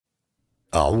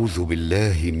أعوذ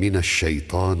بالله من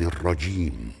الشيطان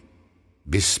الرجيم.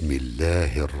 بسم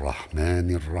الله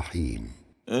الرحمن الرحيم.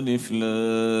 ألف لام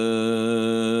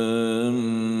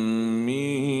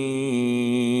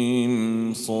ميم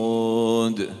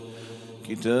صاد.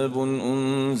 كتاب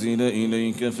أنزل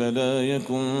إليك فلا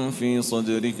يكن في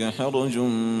صدرك حرج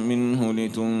منه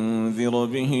لتنذر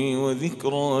به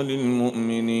وذكرى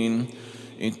للمؤمنين.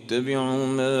 اتبعوا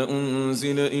ما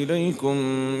أنزل إليكم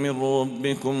من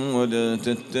ربكم ولا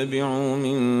تتبعوا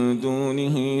من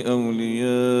دونه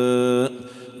أولياء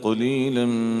قليلا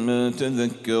ما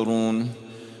تذكرون.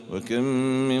 وكم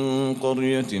من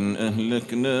قرية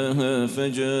أهلكناها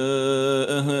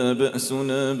فجاءها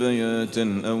بأسنا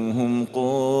بياتا أو هم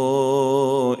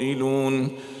قائلون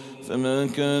فما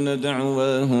كان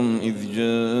دعواهم إذ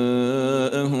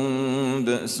جاءهم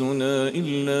بأسنا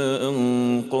إلا أن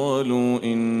قالوا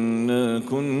إنا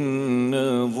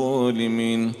كنا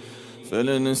ظالمين.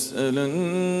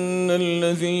 فلنسألن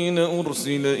الذين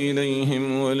أرسل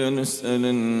إليهم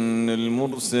ولنسألن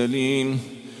المرسلين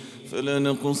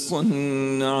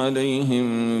فلنقصن عليهم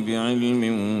بعلم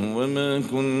وما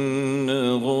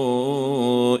كنا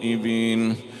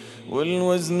غائبين.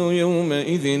 والوزن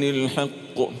يومئذ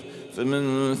الحق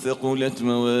فمن ثقلت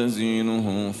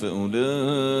موازينه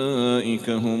فأولئك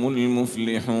هم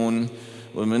المفلحون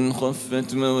ومن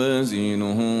خفت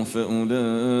موازينه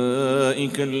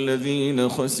فأولئك الذين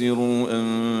خسروا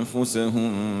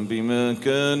أنفسهم بما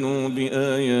كانوا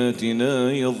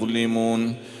بآياتنا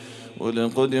يظلمون.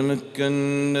 ولقد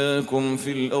مكناكم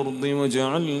في الأرض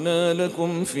وجعلنا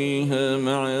لكم فيها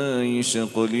معايش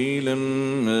قليلا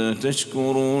ما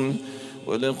تشكرون.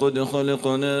 ولقد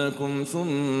خلقناكم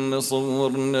ثم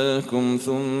صورناكم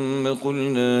ثم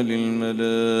قلنا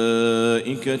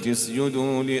للملائكة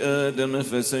اسجدوا لآدم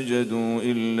فسجدوا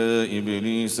إلا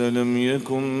إبليس لم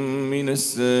يكن من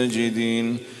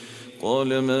الساجدين.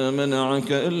 قال ما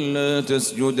منعك ألا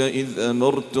تسجد إذ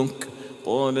أمرتك؟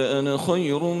 قال أنا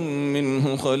خير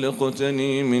منه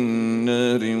خلقتني من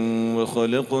نار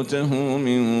وخلقته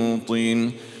من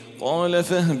طين. قال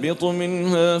فاهبط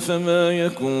منها فما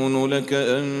يكون لك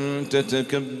أن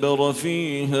تتكبر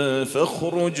فيها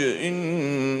فاخرج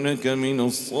إنك من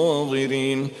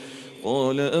الصاغرين.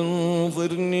 قال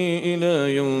أنظرني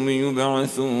إلى يوم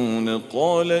يبعثون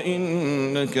قال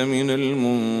إنك من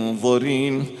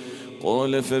المنظرين.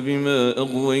 قال فبما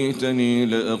أغويتني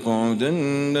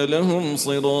لأقعدن لهم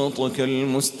صراطك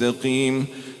المستقيم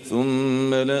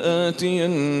ثم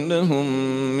لآتينهم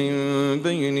من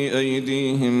بين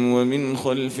أيديهم ومن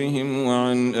خلفهم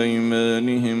وعن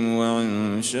أيمانهم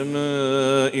وعن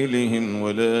شمائلهم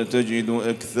ولا تجد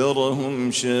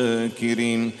أكثرهم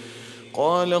شاكرين.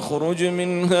 قال اخرج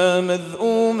منها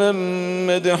مذءوما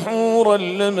مدحورا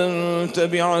لمن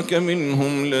تبعك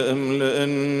منهم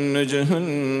لأملأن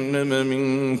جهنم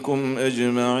منكم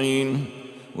أجمعين.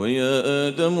 ويا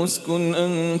آدم اسكن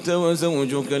أنت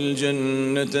وزوجك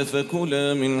الجنة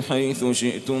فكلا من حيث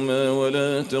شئتما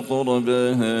ولا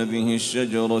تقربا هذه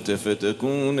الشجرة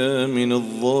فتكونا من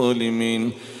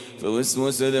الظالمين.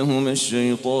 فوسوس لهما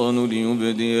الشيطان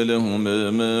ليبدي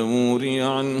لهما ما وري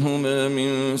عنهما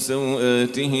من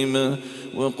سوآتهما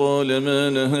وقال ما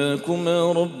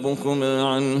نهاكما ربكما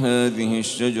عن هذه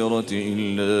الشجرة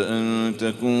إلا أن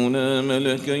تكونا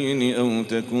ملكين أو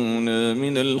تكونا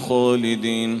من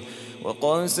الخالدين.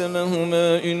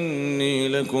 وقاسمهما إني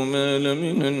لكما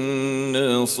لمن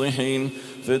الناصحين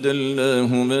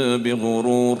فدلاهما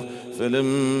بغرور.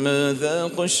 فلما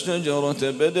ذاقا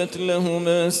الشجرة بدت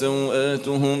لهما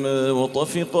سوآتهما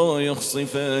وطفقا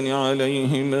يخصفان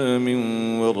عليهما من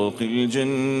ورق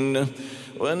الجنة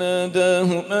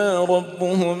وناداهما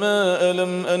ربهما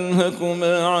ألم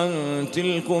أنهكما عن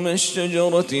تلكما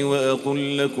الشجرة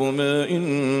وأقل لكما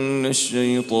إن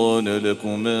الشيطان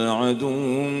لكما عدو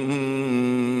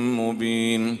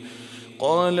مبين.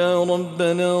 قالا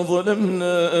ربنا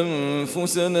ظلمنا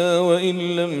أنفسنا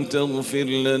وإن لم تغفر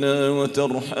لنا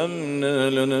وترحمنا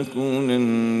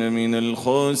لنكونن من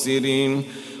الخاسرين.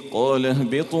 قال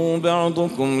اهبطوا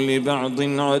بعضكم لبعض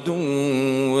عدو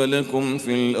ولكم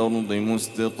في الأرض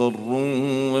مستقر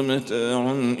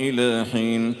ومتاع إلى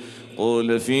حين.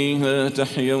 قال فيها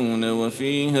تحيون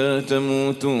وفيها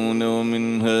تموتون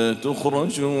ومنها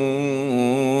تخرجون.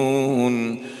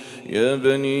 يا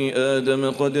بني آدم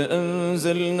قد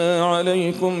أنزلنا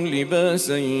عليكم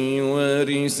لباسا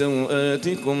يواري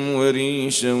سوآتكم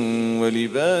وريشا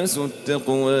ولباس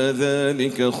التقوى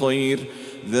ذلك خير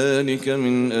ذلك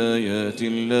من آيات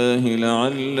الله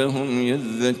لعلهم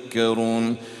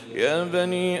يذكرون. يا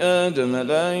بني آدم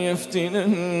لا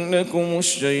يفتننكم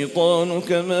الشيطان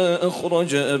كما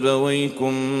أخرج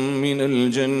أبويكم من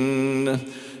الجنة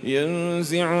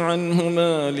ينزع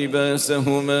عنهما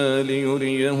لباسهما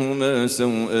ليريهما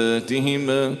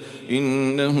سوآتهما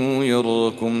إنه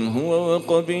يراكم هو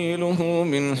وقبيله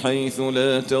من حيث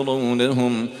لا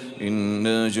ترونهم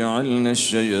إنا جعلنا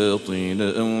الشياطين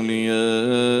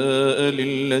أولياء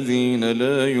للذين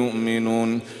لا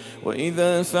يؤمنون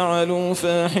وإذا فعلوا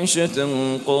فاحشة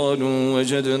قالوا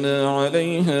وجدنا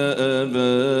عليها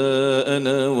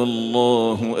آباءنا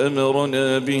والله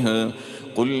أمرنا بها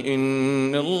قل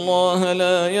إن الله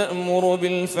لا يأمر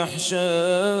بالفحشاء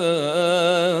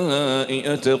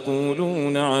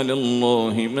أتقولون على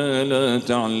الله ما لا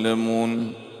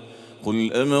تعلمون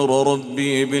قل أمر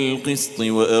ربي بالقسط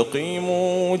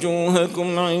وأقيموا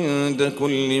وجوهكم عند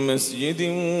كل مسجد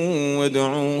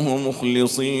وادعوه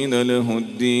مخلصين له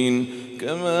الدين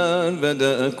كما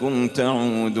بدأكم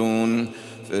تعودون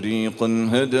فريقا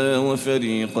هدى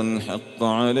وفريقا حق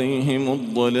عليهم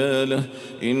الضلالة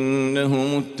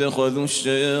إنهم اتخذوا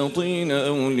الشياطين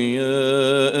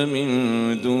أولياء من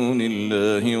دون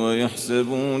الله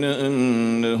ويحسبون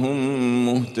أنهم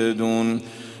مهتدون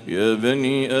يا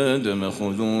بني آدم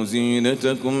خذوا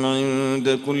زينتكم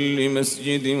عند كل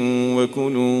مسجد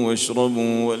وكلوا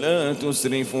واشربوا ولا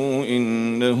تسرفوا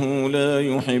إنه لا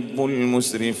يحب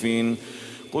المسرفين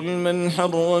قل من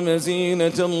حرم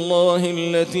زينة الله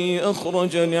التي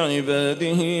أخرج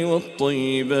لعباده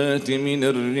والطيبات من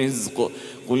الرزق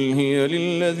قل هي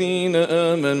للذين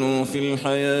آمنوا في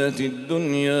الحياة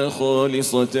الدنيا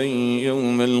خالصة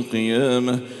يوم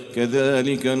القيامة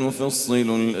كذلك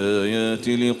نفصل الآيات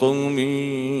لقوم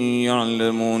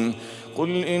يعلمون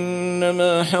قل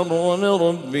إنما حرم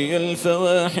ربي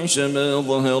الفواحش ما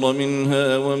ظهر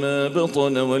منها وما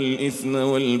بطن والإثم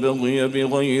والبغي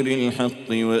بغير الحق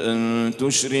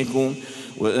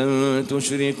وأن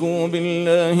تشركوا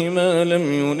بالله ما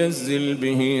لم ينزل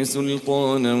به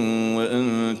سلطانا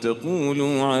وأن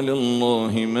تقولوا على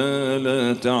الله ما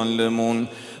لا تعلمون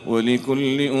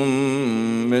ولكل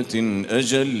أمة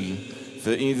أجل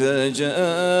فإذا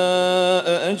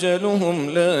جاء أجلهم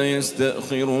لا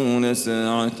يستأخرون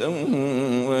ساعة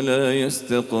ولا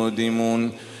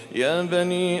يستقدمون يا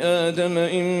بني آدم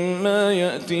إما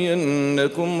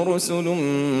يأتينكم رسل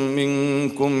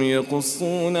منكم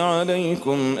يقصون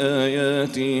عليكم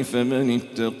آياتي فمن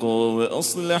اتقى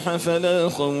وأصلح فلا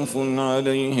خوف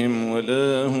عليهم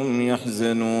ولا هم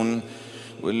يحزنون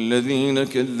والذين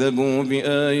كذبوا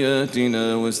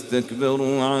بآياتنا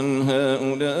واستكبروا عنها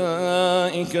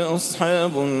أولئك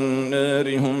أصحاب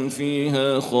النار هم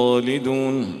فيها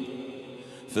خالدون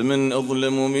فمن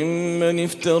أظلم ممن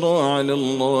افترى على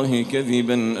الله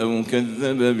كذبا أو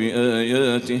كذب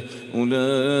بآياته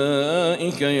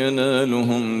أولئك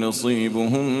ينالهم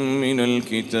نصيبهم من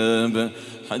الكتاب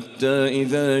حتى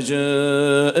إذا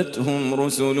جاءتهم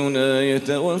رسلنا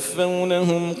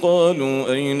يتوفونهم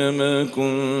قالوا أين ما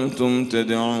كنتم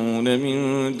تدعون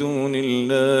من دون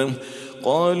الله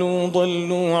قالوا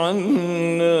ضلوا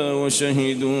عنا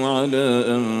وشهدوا على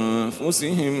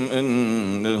أنفسهم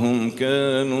أنهم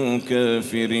كانوا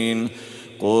كافرين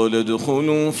قال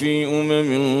ادخلوا في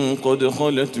قد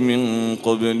خلت من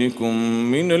قبلكم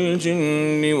من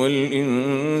الجن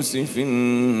والإنس في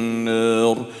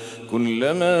النار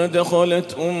كلما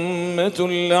دخلت أمة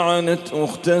لعنت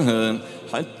أختها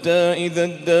حتى إذا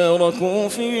اداركوا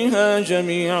فيها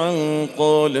جميعا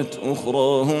قالت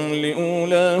أخراهم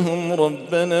لأولاهم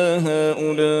ربنا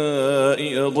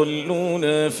هؤلاء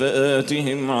أضلونا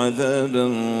فآتهم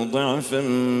عذابا ضعفا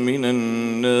من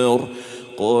النار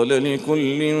قال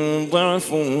لكل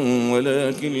ضعف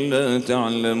ولكن لا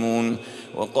تعلمون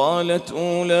وقالت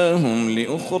أولاهم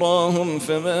لأخراهم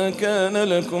فما كان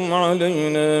لكم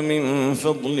علينا من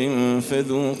فضل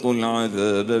فذوقوا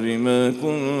العذاب بما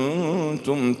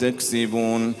كنتم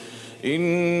تكسبون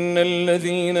إن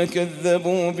الذين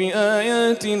كذبوا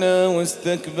بآياتنا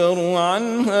واستكبروا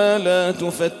عنها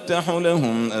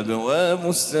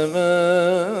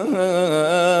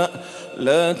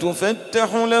لا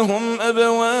تفتح لهم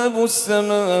أبواب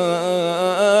السماء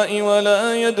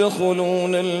ولا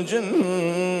يدخلون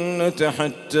الجنة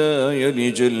حتى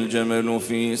يلج الجمل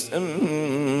في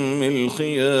سم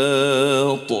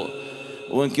الخياط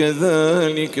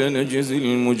وكذلك نجزي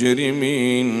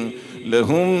المجرمين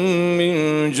لهم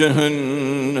من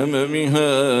جهنم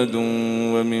مهاد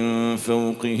ومن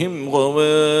فوقهم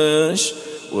غواش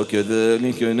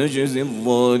وكذلك نجزي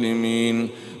الظالمين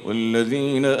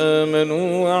والذين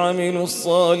آمنوا وعملوا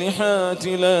الصالحات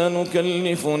لا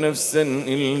نكلف نفسا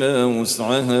إلا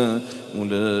وسعها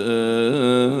أولئك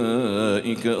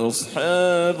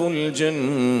أصحاب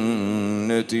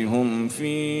الجنة هم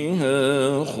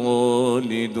فيها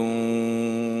خالدون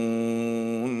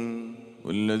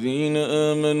والذين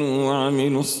آمنوا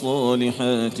وعملوا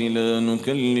الصالحات لا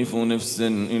نكلف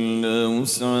نفسا إلا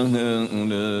وسعها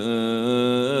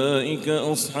أولئك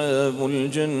أصحاب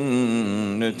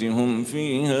الجنة هم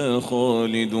فيها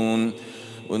خالدون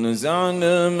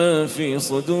ونزعنا ما في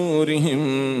صدورهم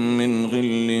من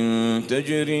غل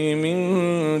تجري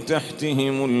من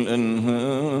تحتهم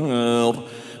الأنهار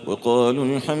وقالوا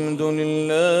الحمد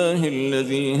لله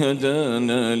الذي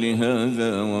هدانا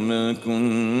لهذا وما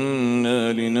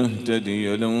كنا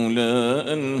لنهتدي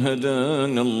لولا أن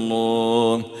هدانا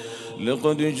الله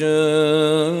لقد جاءت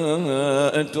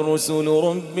رسل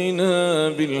ربنا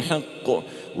بالحق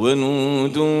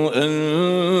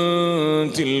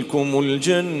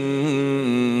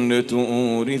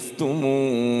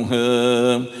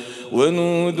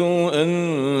ونودوا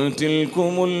أن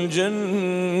تلكم الجنة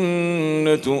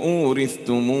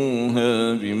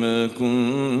أورثتموها بما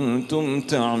كنتم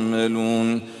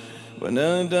تعملون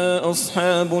ونادى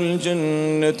أصحاب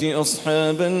الجنة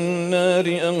أصحاب النار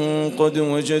أن قد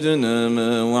وجدنا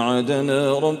ما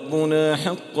وعدنا ربنا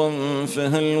حقا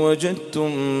فهل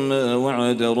وجدتم ما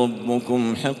وعد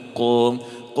ربكم حقا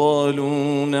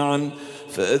قالوا نعم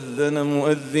فأذن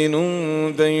مؤذن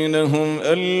بينهم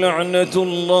اللعنة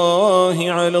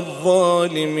الله على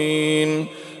الظالمين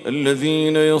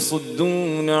الذين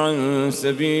يصدون عن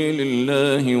سبيل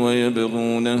الله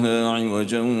ويبغونها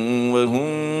عوجا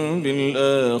وهم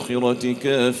بالآخرة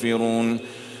كافرون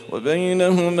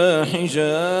وبينهما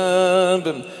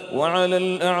حجاب وعلى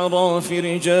الأعراف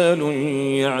رجال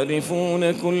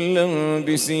يعرفون كلا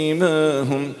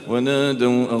بسيماهم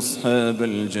ونادوا أصحاب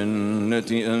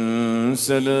الجنة أن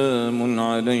سلام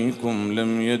عليكم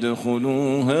لم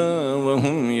يدخلوها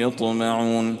وهم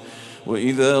يطمعون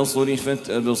وإذا صرفت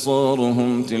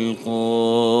أبصارهم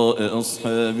تلقاء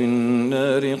أصحاب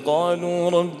النار قالوا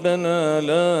ربنا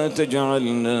لا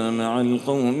تجعلنا مع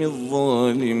القوم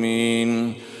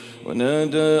الظالمين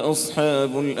ونادى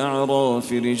أصحاب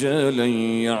الأعراف رجالا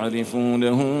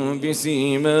يعرفونهم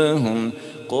بسيماهم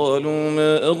قالوا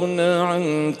ما أغنى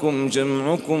عنكم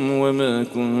جمعكم وما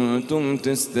كنتم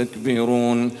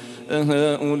تستكبرون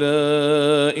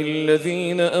أهؤلاء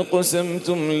الذين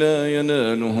أقسمتم لا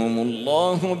ينالهم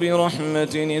الله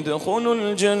برحمة ادخلوا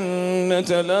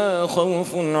الجنة لا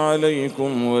خوف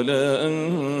عليكم ولا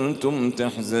أنتم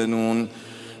تحزنون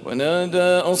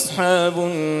ونادى أصحاب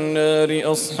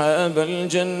النار أصحاب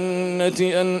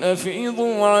الجنة أن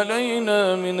أفيضوا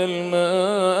علينا من الماء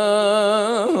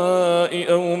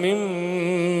أو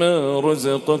مما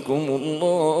رزقكم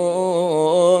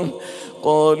الله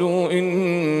قالوا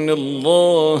إن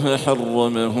الله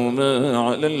حرمهما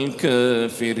على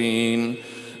الكافرين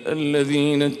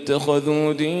الذين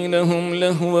اتخذوا دينهم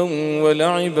لهوا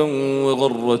ولعبا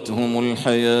وغرتهم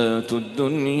الحياة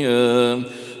الدنيا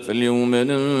فاليوم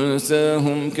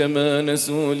ننساهم كما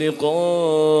نسوا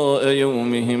لقاء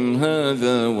يومهم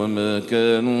هذا وما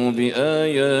كانوا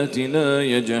بآياتنا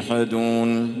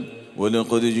يجحدون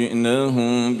ولقد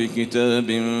جئناهم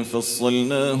بكتاب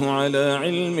فصلناه على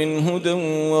علم هدى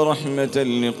ورحمة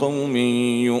لقوم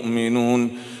يؤمنون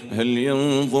هل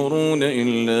ينظرون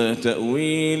إلا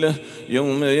تأويله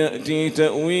يوم يأتي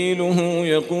تأويله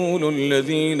يقول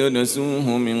الذين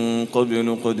نسوه من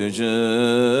قبل قد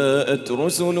جاءت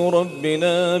رسل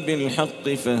ربنا بالحق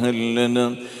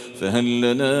فهل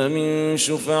لنا من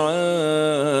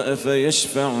شفعاء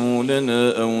فيشفعوا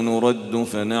لنا أو نرد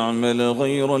فنعمل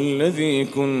غير الذي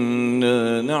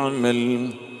كنا نعمل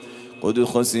قد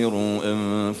خسروا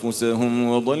أنفسهم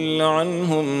وضل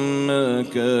عنهم ما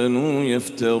كانوا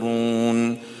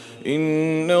يفترون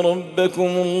إن ربكم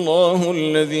الله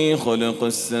الذي خلق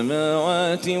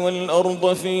السماوات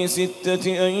والأرض في 6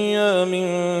 أيام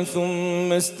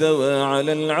ثم استوى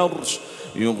على العرش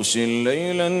يغشي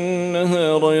الليل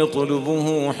النهار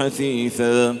يطلبه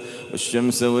حثيثا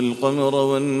والشمس والقمر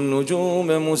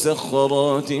والنجوم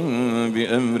مسخرات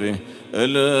بأمره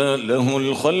ألا له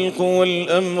الخلق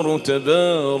والأمر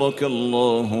تبارك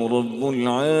الله رب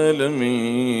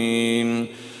العالمين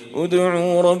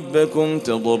ادعوا ربكم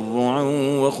تضرعا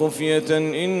وخفية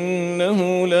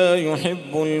إنه لا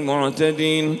يحب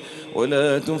المعتدين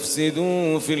ولا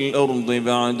تفسدوا في الأرض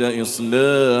بعد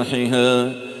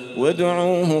إصلاحها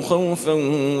وادعوه خوفا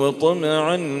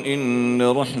وطمعا إن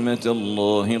رحمة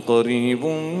الله قريب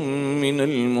من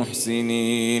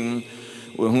المحسنين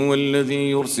وهو الذي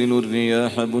يرسل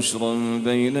الرياح بشرا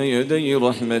بين يدي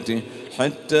رحمته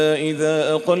حتى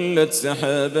إذا أقلت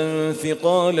سحابا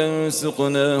ثقالا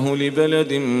سقناه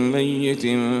لبلد ميت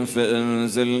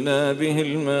فأنزلنا به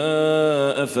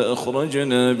الماء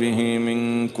فأخرجنا به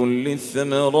من كل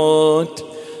الثمرات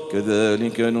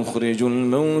كذلك نخرج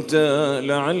الموتى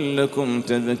لعلكم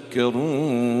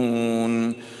تذكرون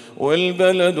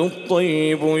والبلد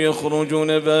الطيب يخرج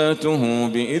نباته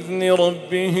بإذن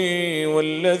ربه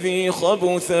والذي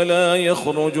خبث لا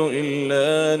يخرج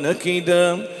إلا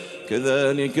نكدا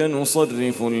كذلك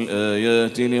نصرف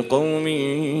الآيات لقوم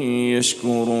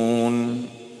يشكرون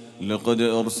لقد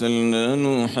أرسلنا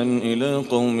نوحا إلى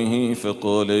قومه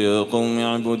فقال يا قوم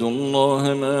اعبدوا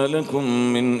الله ما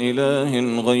لكم من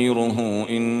إله غيره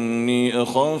إني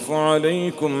أخاف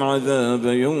عليكم عذاب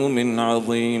يوم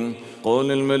عظيم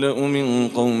قال الملأ من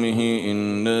قومه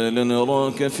إنا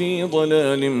لنراك في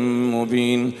ضلال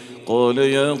مبين قال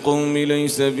يا قوم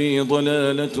ليس بي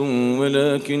ضلالة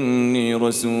ولكني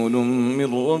رسول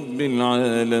من رب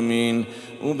العالمين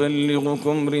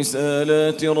أبلغكم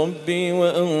رسالات ربي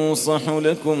وأنصح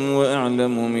لكم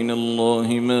وأعلم من الله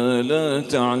ما لا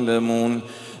تعلمون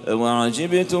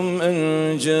أوعجبتم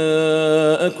أن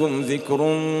جاءكم ذكر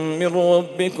من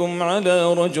ربكم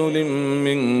على رجل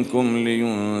منكم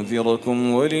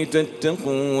لينذركم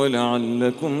ولتتقوا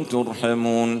ولعلكم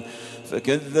ترحمون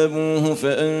فكذبوه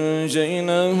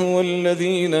فأنجيناه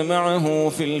والذين معه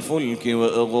في الفلك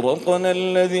وأغرقنا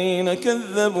الذين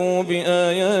كذبوا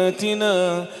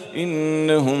بآياتنا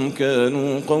إنهم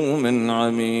كانوا قوما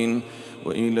عمين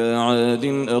وإلى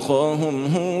عاد أخاهم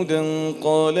هودا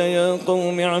قال يا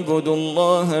قوم اعبدوا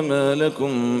الله ما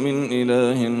لكم من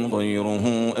إله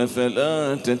غيره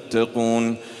أفلا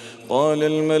تتقون قال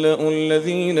الملأ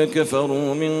الذين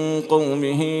كفروا من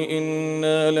قومه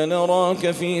إنا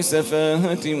لنراك في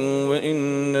سفاهة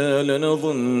وإنا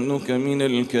لنظنك من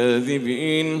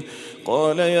الكاذبين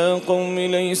قال يا قوم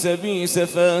ليس بي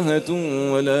سفاهة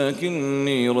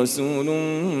ولكني رسول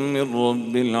من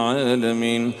رب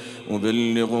العالمين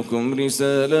أبلغكم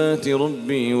رسالات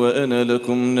ربي وأنا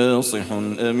لكم ناصح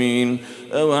أمين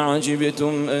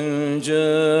أوعجبتم أن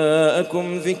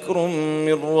جاءكم ذكر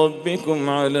من ربكم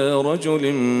على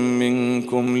رجل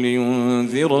منكم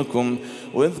لينذركم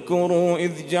واذكروا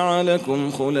إذ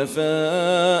جعلكم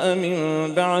خلفاء من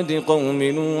بعد قوم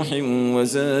نوح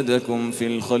وزادكم في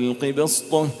الخلق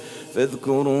بسطة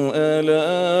فاذكروا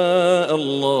آلاء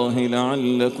الله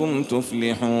لعلكم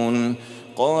تفلحون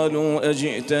قالوا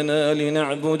أجئتنا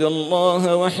لنعبد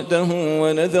الله وحده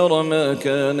ونذر ما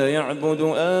كان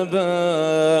يعبد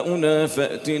آباؤنا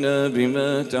فأتنا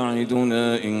بما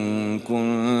تعدنا إن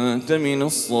كنت من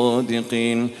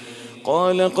الصادقين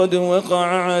قال قد وقع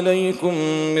عليكم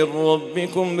من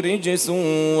ربكم رجس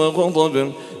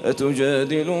وغضب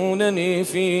أتجادلونني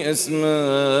في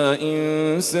أسماء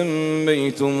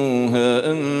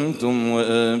سميتموها أنتم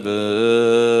وآباؤكم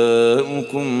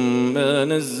ما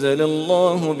نزل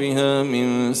الله بها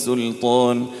من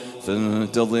سلطان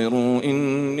فانتظروا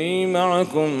إني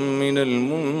معكم من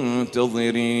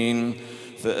المنتظرين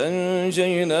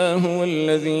فأنجيناه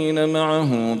والذين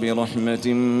معه برحمة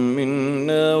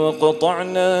منا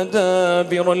وقطعنا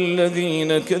دابر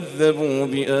الذين كذبوا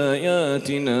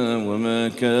بآياتنا وما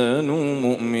كانوا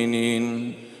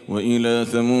مؤمنين وإلى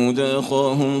ثمود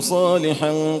أخاهم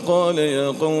صالحا قال يا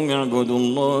قوم اعبدوا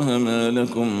الله ما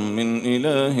لكم من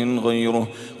إله غيره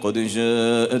قد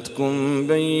جاءتكم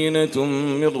بينة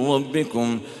من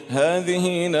ربكم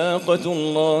هذه ناقة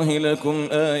الله لكم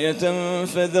آية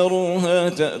فذروها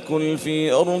تأكل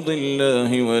في أرض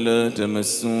الله ولا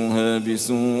تمسوها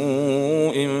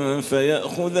بسوء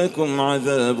فيأخذكم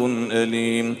عذاب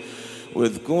أليم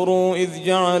واذكروا إذ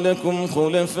جعلكم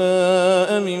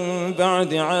خلفاء من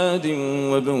بعد عاد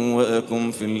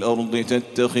وبوأكم في الأرض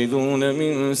تتخذون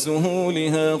من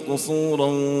سهولها قصورا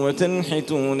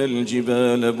وتنحتون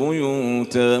الجبال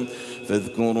بيوتا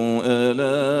فاذكروا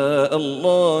آلاء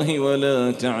الله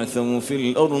ولا تعثوا في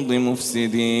الأرض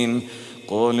مفسدين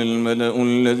قال الملأ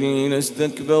الذين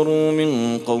استكبروا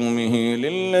من قومه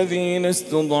للذين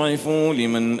استضعفوا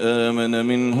لمن آمن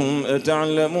منهم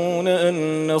أتعلمون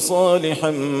أن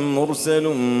صالحا مرسل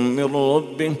من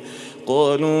ربه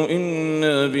قالوا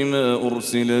إنا بما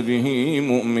أرسل به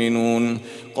مؤمنون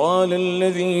قال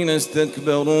الذين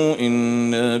استكبروا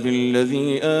إنا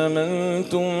بالذي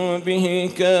آمنتم به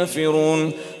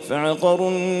كافرون فعقروا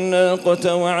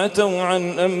الناقة وعتوا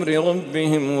عن أمر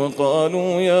ربهم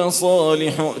وقالوا يا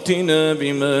صالح ائتنا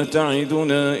بما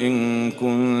تعدنا إن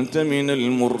كنت من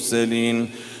المرسلين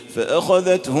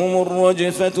فأخذتهم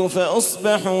الرجفة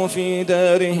فأصبحوا في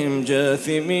دارهم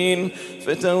جاثمين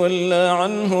فتولى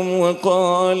عنهم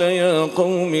وقال يا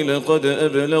قوم لقد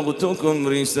أبلغتكم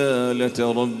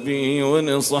رسالة ربي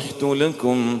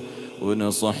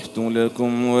ونصحت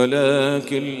لكم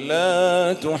ولكن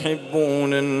لا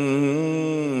تحبون الناصحين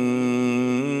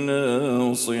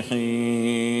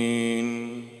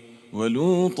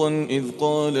ولوطا إذ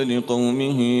قال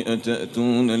لقومه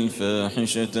أتأتون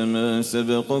الفاحشة ما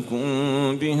سبقكم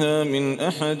بها من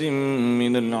أحد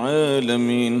من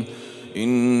العالمين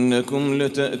إنكم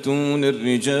لتأتون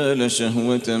الرجال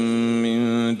شهوة من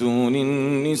دون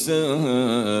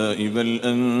النساء بل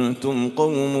أنتم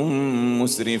قوم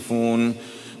مسرفون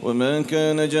وما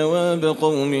كان جواب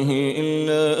قومه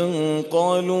إلا أن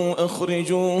قالوا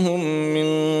أخرجوهم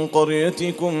من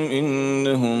قريتكم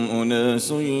إنهم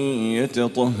أناس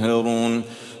يتطهرون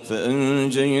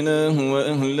فأنجيناه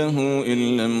وأهله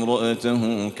إلا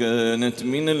امرأته كانت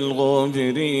من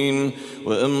الغابرين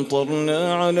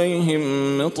وأمطرنا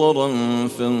عليهم مطرا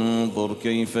فانظر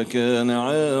كيف كان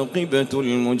عاقبة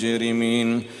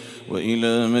المجرمين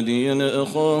وإلى مدين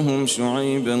أخاهم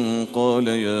شعيبا قال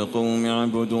يا قوم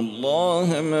اعبدوا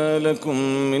الله ما لكم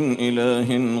من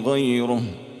إله غيره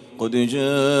قد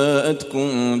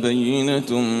جاءتكم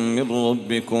بينة من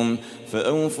ربكم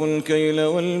فأوفوا الكيل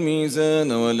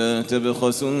والميزان ولا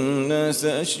تبخسوا الناس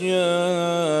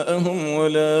أشياءهم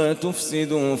ولا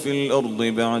تفسدوا في الأرض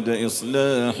بعد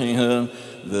إصلاحها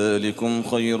ذلكم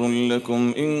خير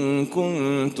لكم إن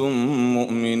كنتم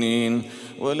مؤمنين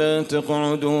ولا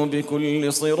تقعدوا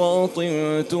بكل صراط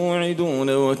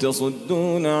توعدون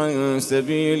وتصدون عن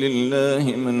سبيل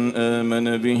الله من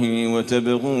آمن به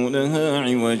وتبغونها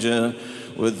عوجا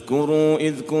واذكروا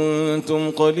إذ كنتم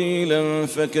قليلا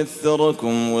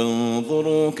فكثركم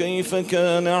وانظروا كيف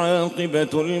كان عاقبة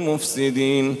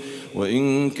المفسدين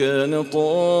وإن كان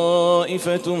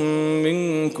طائفة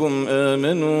منكم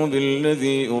آمنوا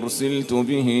بالذي أرسلت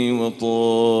به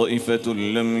وطائفة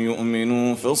لم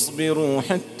يؤمنوا فاصبروا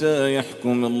حتى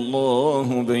يحكم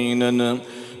الله بيننا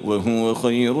وهو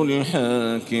خير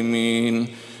الحاكمين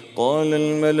قال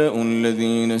الملأ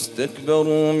الذين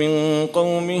استكبروا من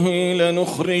قومه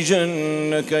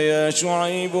لنخرجنك يا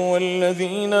شعيب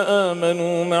والذين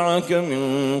آمنوا معك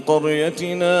من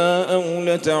قريتنا أو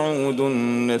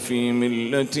لتعودن في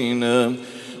ملتنا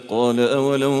قال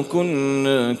أولو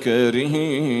كنا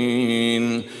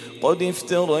كارهين قد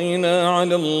افترينا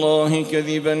على الله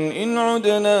كذبا إن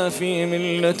عدنا في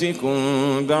ملتكم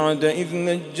بعد إذ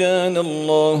نجانا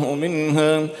الله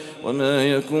منها وما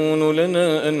يكون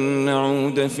لنا أن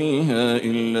نعود فيها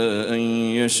إلا أن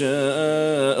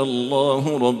يشاء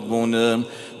الله ربنا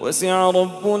وسع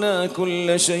ربنا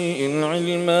كل شيء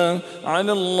علما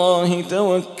على الله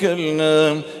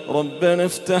توكلنا ربنا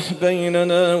افتح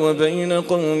بيننا وبين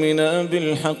قومنا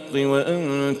بالحق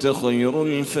وأنت خير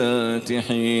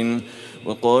الفاتحين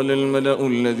وقال الملأ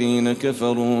الذين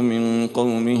كفروا من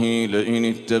قومه لئن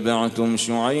اتبعتم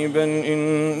شعيبا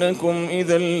إنكم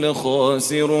إذا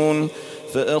لخاسرون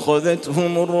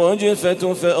فأخذتهم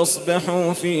الرجفة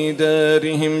فأصبحوا في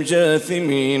دارهم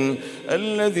جاثمين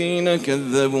الذين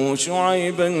كذبوا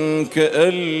شعيبا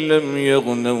كأن لم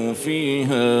يغنوا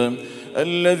فيها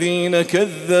الذين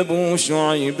كذبوا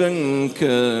شعيبا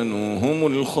كانوا هم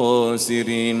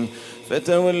الخاسرين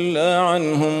فتولى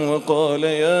عنهم وقال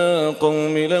يا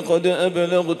قوم لقد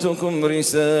أبلغتكم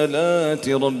رسالات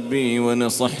ربي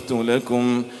ونصحت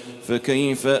لكم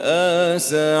فكيف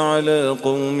آسى على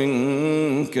قوم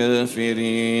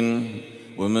كافرين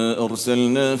وما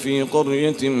أرسلنا في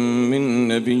قرية من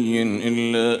نبي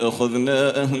إلا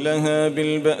أخذنا أهلها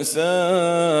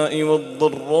بالبأساء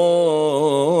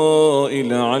والضراء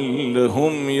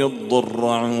لعلهم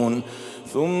يضرعون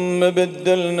ثم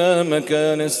بدلنا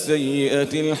مكان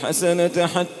السيئة الحسنة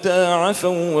حتى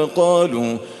عفوا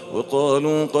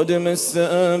وقالوا قد مس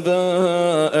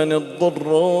آباءنا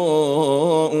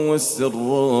الضراء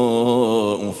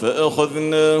والسراء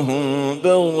فأخذناهم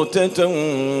بغتة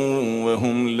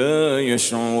وهم لا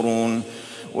يشعرون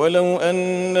ولو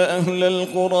أن أهل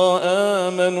القرى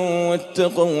آمنوا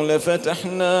واتقوا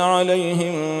لفتحنا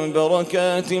عليهم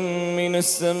بركات من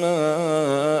السماء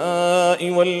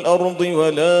والأرض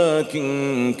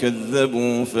ولكن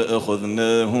كذبوا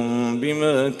فأخذناهم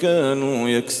بما كانوا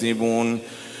يكسبون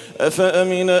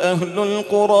أفأمن أهل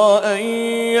القرى أن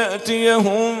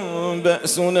يأتيهم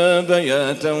بأسنا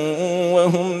بياتا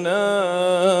وهم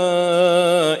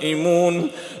نائمون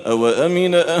أو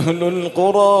أمن أهل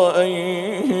القرى أن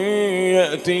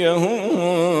يأتيهم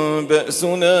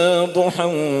بأسنا ضحى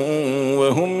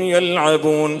وهم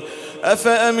يلعبون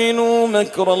أفأمنوا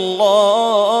مكر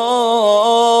الله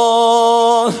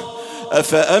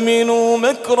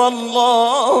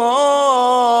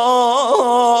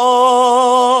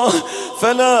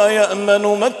فلا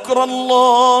يأمن مكر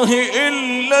الله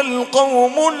إلا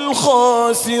القوم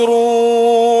الخاسرون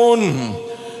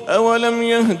أولم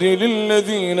يهد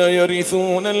للذين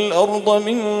يرثون الأرض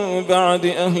من بعد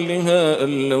أهلها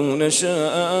أن لو نشاء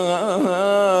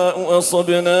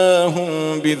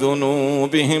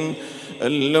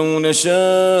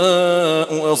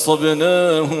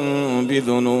أصبناهم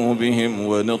بذنوبهم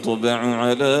ونطبع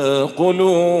على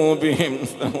قلوبهم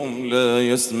فهم لا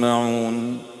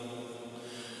يسمعون.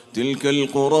 تلك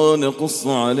القرى نقص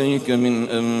عليك من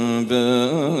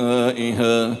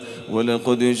أنبائها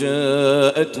ولقد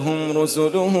جاءتهم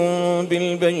رسلهم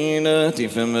بالبينات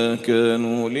فما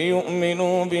كانوا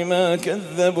ليؤمنوا بما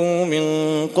كذبوا من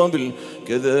قبل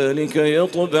كذلك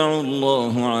يطبع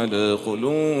الله على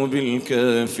قلوب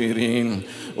الكافرين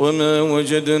وما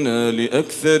وجدنا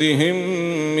لأكثرهم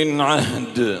من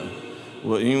عهد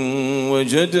وإن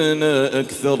وجدنا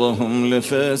أكثرهم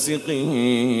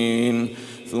لفاسقين.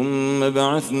 ثم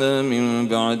بعثنا من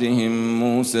بعدهم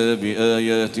موسى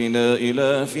بآياتنا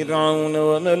إلى فرعون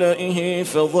وملئه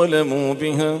فظلموا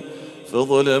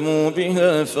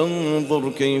بها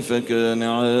فانظر كيف كان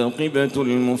عاقبة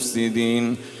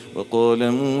المفسدين.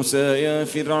 وقال موسى يا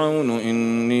فرعون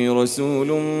إني رسول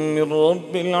من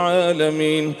رب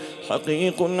العالمين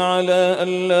حقيق على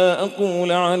ألا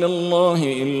أقول على الله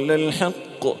إلا الحق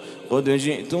قد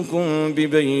جئتكم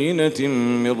ببينة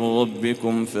من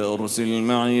ربكم فأرسل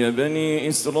معي بني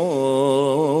إسرائيل.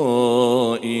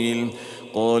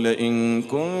 قال إن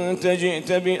كنت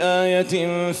جئت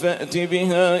بآية فأت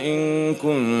بها إن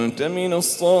كنت من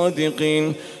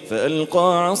الصادقين.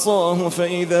 فألقى عصاه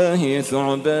فإذا هي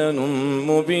ثعبان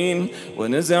مبين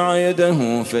ونزع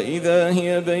يده فإذا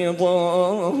هي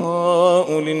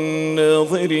بيضاء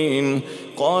للناظرين.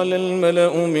 قال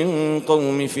الملأ من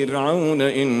قوم فرعون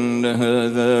إن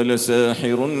هذا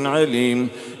لساحر عليم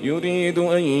يريد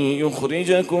أن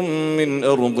يخرجكم من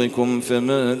أرضكم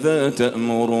فماذا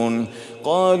تأمرون.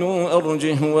 قالوا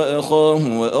أرجه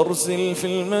وأخاه وأرسل في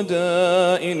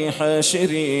المدائن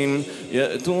حاشرين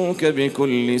يأتوك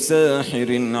بكل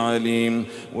ساحر عليم.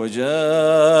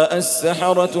 وجاء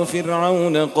السحرة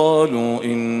فرعون قالوا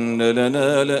إن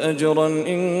لنا لأجرا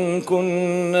إن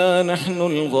كنا نحن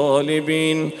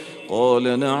الغالبين.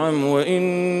 قال نعم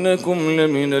وإنكم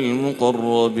لمن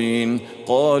المقربين.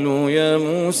 قالوا يا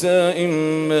موسى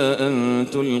إما أن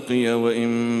تلقي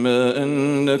وإما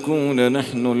أن نكون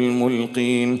نحن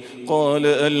الملقين. قال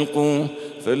ألقوا.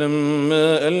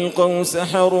 فلما ألقوا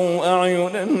سحروا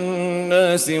أعين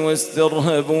الناس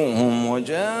واسترهبوهم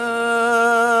وجاءوا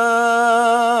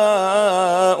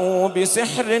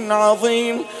بسحر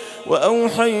عظيم.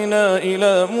 وأوحينا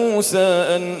إلى موسى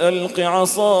أن ألق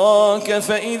عصاك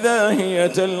فإذا هي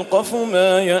تلقف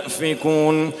ما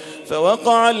يأفكون.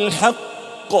 فوقع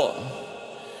الحق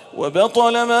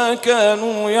وبطل ما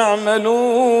كانوا يعملون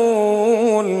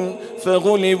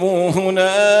فغلبوا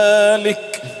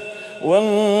هنالك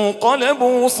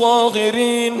وانقلبوا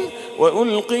صاغرين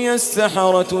وألقي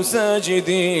السحرة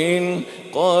ساجدين.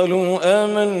 قالوا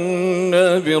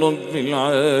آمنا برب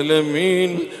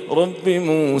العالمين رب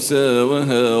موسى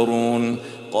وهارون.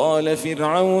 قال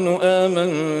فرعون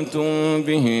آمنتم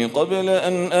به قبل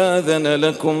أن آذن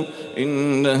لكم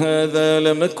إن هذا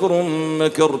لمكر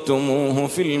مكرتموه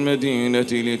في المدينة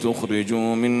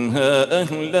لتخرجوا منها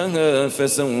أهلها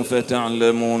فسوف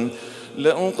تعلمون.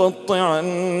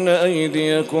 لأقطعن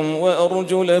أيديكم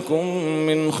وأرجلكم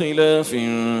من خلاف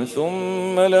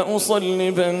ثم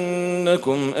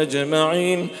لأصلبنكم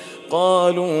أجمعين.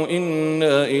 قالوا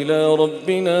إنا إلى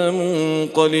ربنا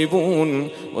منقلبون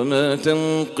وما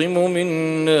تنقم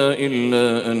منا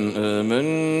إلا أن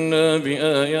آمنا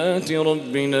بآيات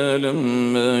ربنا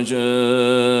لما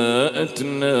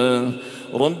جاءتنا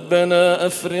ربنا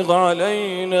أفرغ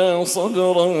علينا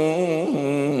صبرا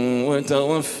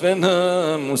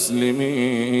وتوفنا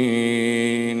مسلمين.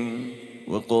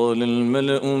 وقال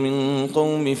الملأ من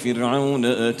قوم فرعون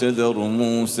أتذر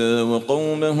موسى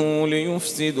وقومه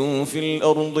ليفسدوا في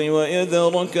الأرض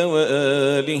ويذرك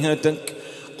وآلهتك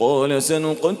قال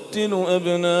سنقتل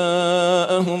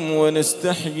أبناءهم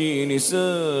ونستحيي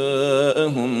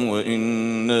نساءهم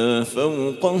وإنا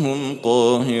فوقهم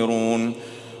قاهرون.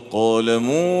 قال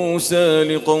موسى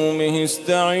لقومه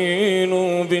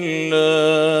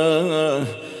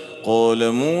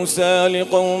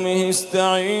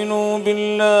استعينوا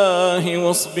بالله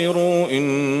واصبروا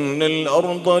إن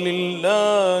الأرض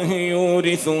لله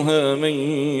يورثها من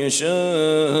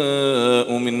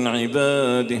يشاء من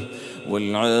عباده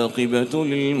والعاقبة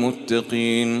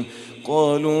للمتقين.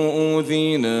 قالوا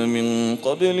أوذينا من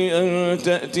قبل أن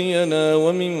تأتينا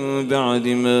ومن بعد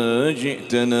ما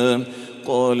جئتنا.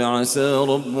 قال عسى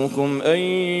ربكم أن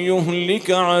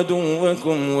يهلك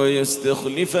عدوكم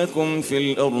ويستخلفكم في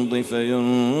الأرض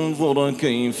فينظر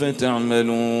كيف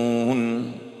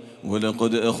تعملون.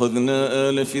 ولقد أخذنا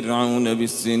آل فرعون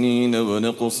بالسنين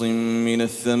ونقص من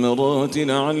الثمرات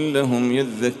لعلهم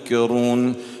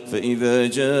يذكرون فإذا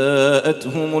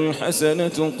جاءتهم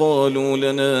الحسنة قالوا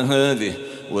لنا هذه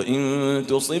وإن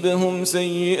تصبهم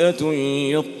سيئة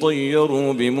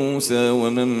يطيروا بموسى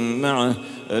ومن معه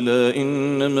ألا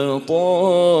إنما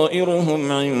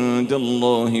طائرهم عند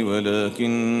الله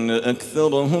ولكن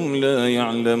أكثرهم لا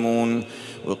يعلمون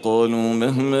وقالوا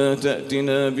مهما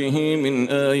تأتنا به من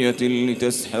آية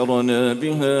لتسحرنا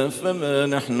بها فما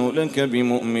نحن لك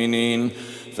بمؤمنين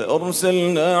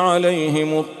فأرسلنا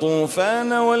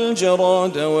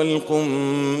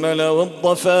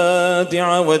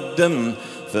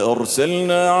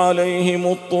عليهم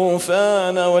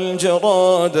الطوفان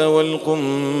والجراد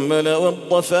والقمل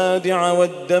والضفادع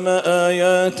والدم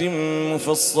آيات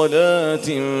مفصلات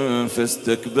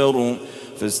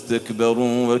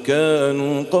فاستكبروا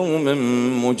وكانوا قوما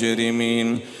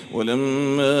مجرمين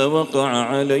ولما وقع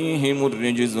عليهم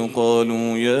الرجز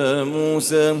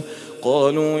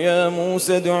قالوا يا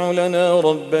موسى ادع لنا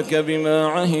ربك بما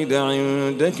عهد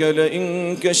عندك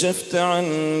لئن كشفت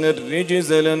عنا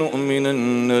الرجز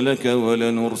لنؤمنن لك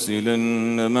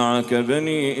ولنرسلن معك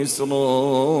بني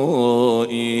إسرائيل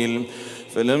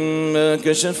فلما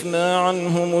كشفنا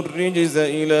عنهم الرجز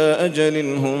إلى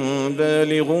أجل هم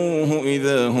بالغوه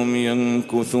إذا هم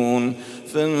ينكثون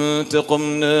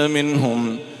فانتقمنا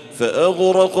منهم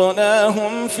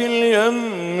فأغرقناهم في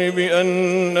اليم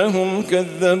بأنهم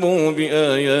كذبوا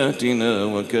بآياتنا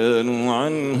وكانوا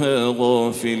عنها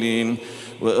غافلين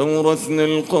وأورثنا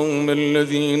القوم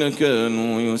الذين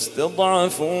كانوا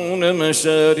يستضعفون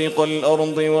مشارق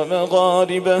الأرض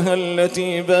ومغاربها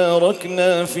التي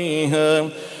باركنا فيها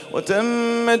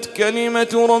وتمت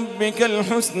كلمة ربك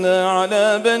الحسنى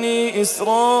على بني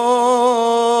إسرائيل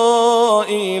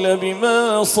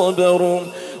بما صبروا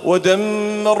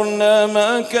ودمرنا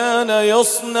ما كان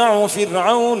يصنع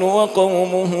فرعون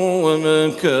وقومه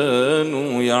وما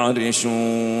كانوا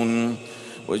يعرشون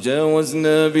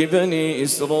وجاوزنا ببني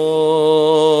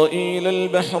إسرائيل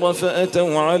البحر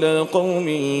فأتوا على قوم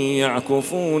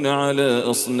يعكفون على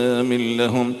أصنام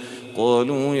لهم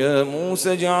قالوا يا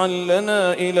موسى اجعل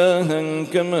لنا إلها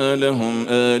كما لهم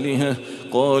آلهة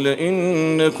قال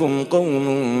إنكم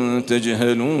قوم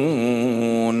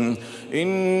تجهلون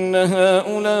إن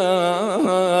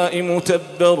هؤلاء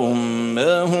متبر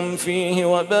ما هم فيه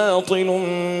وباطل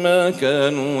ما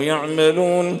كانوا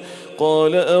يعملون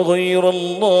قال أغير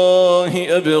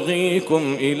الله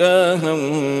أبغيكم إلها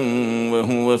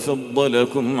وهو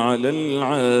فضلكم على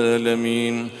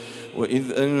العالمين وإذ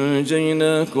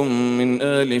أنجيناكم من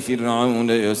آل فرعون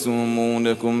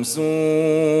يسومونكم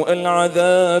سوء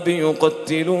العذاب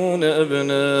يقتلون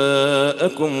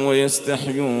أبناءكم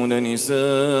ويستحيون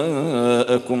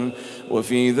نساءكم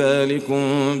وفي ذلكم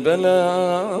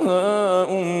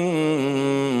بلاء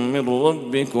من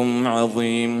ربكم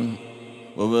عظيم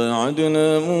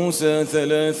وواعدنا موسى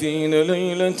 30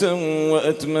 ليلة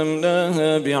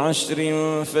وأتممناها ب10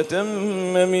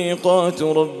 فتم ميقات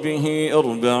ربه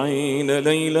 40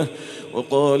 ليلة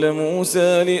وقال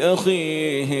موسى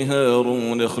لأخيه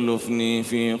هارون اخلفني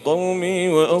في قومي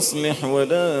وأصلح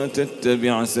ولا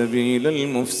تتبع سبيل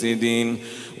المفسدين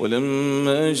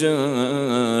ولما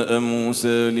جاء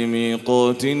موسى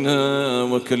لميقاتنا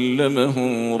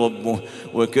وكلمه ربه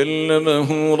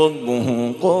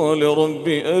قال رب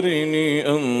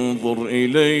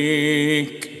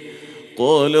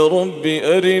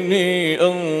أرني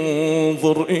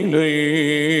أنظر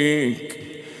إليك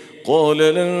قال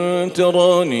لن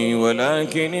تراني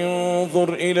ولكن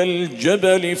انظر إلى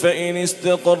الجبل فإن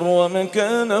استقر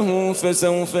مكانه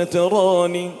فسوف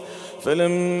تراني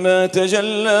فلما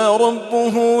تجلى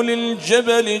ربه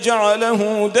للجبل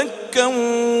جعله دكا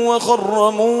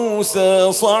وخر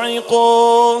موسى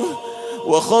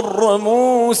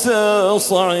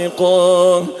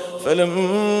صعقا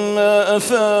فلما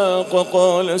أفاق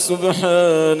قال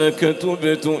سبحانك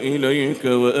تبت إليك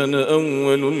وأنا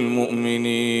أول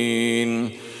المؤمنين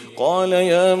قال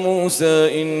يا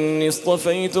موسى إني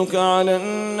اصطفيتك على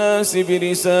الناس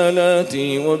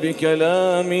برسالاتي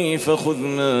وبكلامي فخذ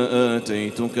ما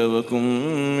آتيتك وكن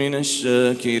من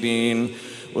الشاكرين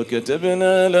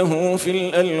وكتبنا له في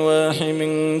الألواح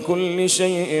من كل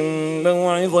شيء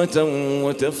موعظة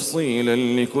وتفصيلا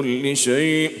لكل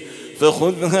شيء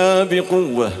فخذها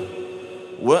بقوة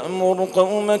وأمر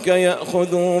قومك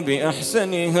يأخذوا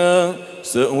بأحسنها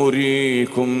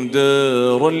سأريكم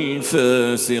دار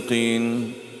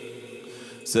الفاسقين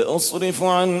سأصرف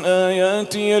عن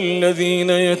آياتي الذين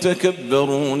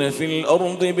يتكبرون في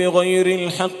الأرض بغير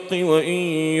الحق وإن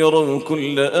يروا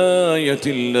كل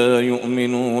آية لا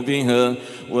يؤمنوا بها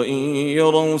وإن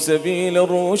يروا سبيل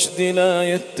الرشد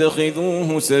لا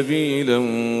يتخذوه سبيلا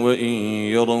وإن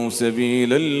يروا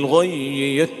سبيل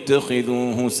الغي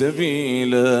يتخذوه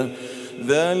سبيلا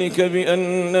ذلك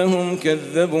بأنهم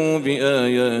كذبوا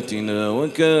بآياتنا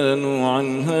وكانوا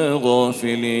عنها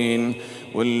غافلين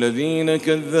والذين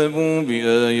كذبوا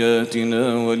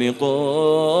بآياتنا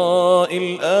ولقاء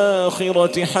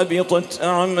الآخرة حبطت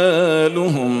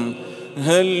أعمالهم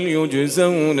هل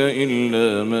يجزون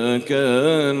إلا ما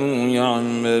كانوا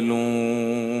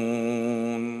يعملون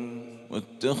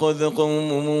واتخذ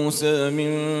قوم موسى من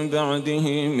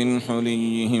بعده من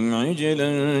حليهم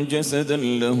عجلا جسدا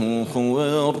له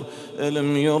خوار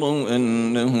ألم يروا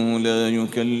أنه لا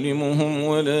يكلمهم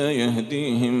ولا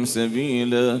يهديهم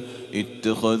سبيلا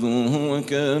اتخذوه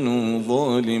وكانوا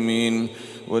ظالمين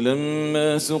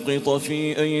ولما سقط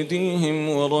في أيديهم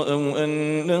ورأوا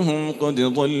أنهم قد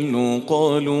ضلوا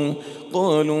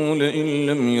قالوا لئن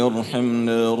لم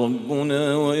يرحمنا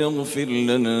ربنا ويغفر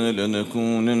لنا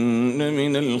لنكونن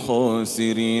من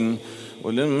الخاسرين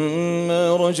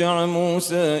ولما رجع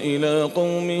موسى إلى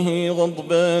قومه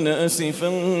غضبان أسفا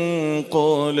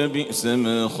قال بئس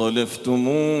ما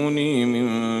خلفتموني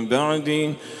من بعدي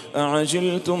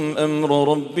أعجلتم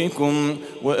أمر ربكم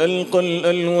وألقى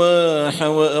الألواح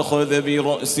وأخذ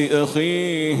برأس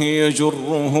أخيه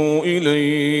يجره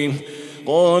إليه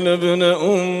قال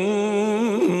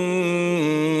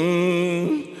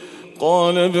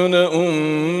ابن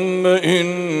أم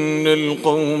إن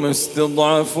القوم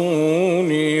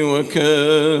استضعفوني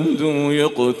وكادوا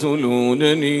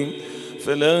يقتلونني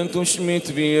فلا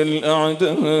تشمت بي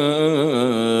الأعداء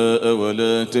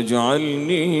ولا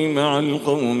تجعلني مع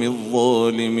القوم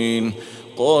الظالمين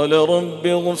قال رب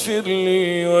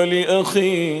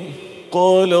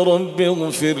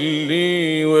اغفر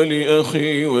لي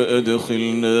ولأخي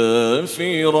وأدخلنا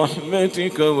في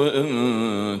رحمتك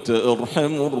وأنت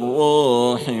أرحم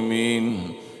الراحمين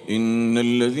إن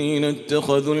الذين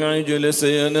اتخذوا العجل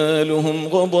سينالهم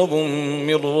غضب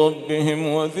من ربهم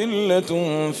وذلة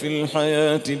في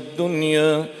الحياة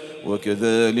الدنيا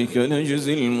وكذلك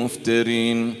نجزي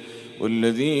المفترين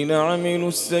والذين عملوا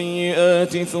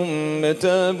السيئات ثم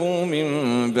تابوا من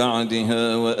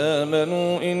بعدها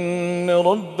وآمنوا إن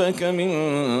ربك من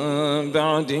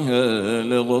بعدها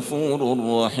لغفور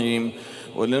رحيم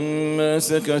ولما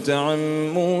سكت عن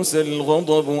موسى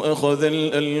الغضب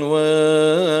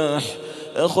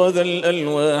أخذ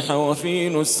الألواح وفي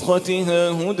نسختها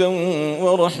هدى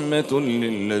ورحمة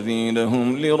للذين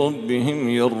هم لربهم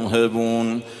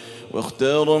يرهبون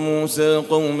واختار موسى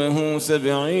قومه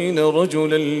 70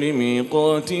 رجلا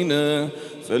لميقاتنا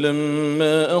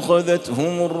فلما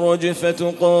أخذتهم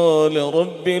الرجفة قال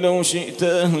رب لو شئت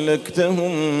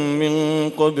أهلكتهم من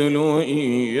قبل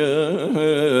وإياي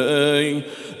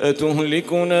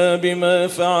أتهلكنا بما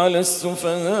فعل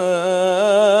السفهاء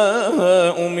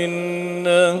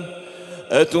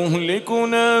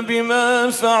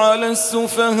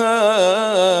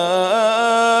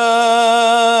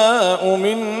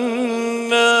منا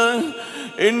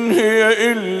إن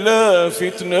هي إلا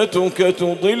فتنتك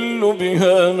تضل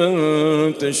بها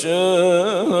من تشاء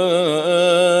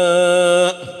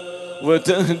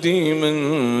وتهدي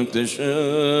من تشاء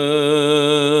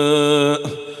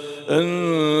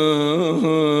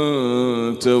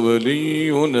أنت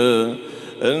ولينا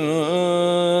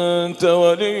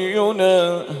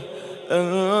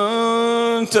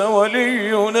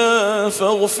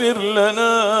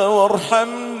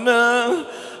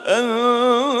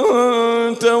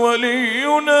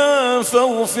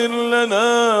فاغفر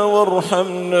لنا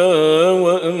وارحمنا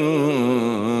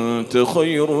وأنت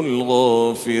خير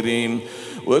الغافرين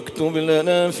واكتب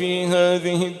لنا في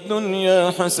هذه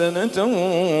الدنيا حسنة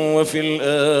وفي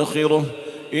الآخرة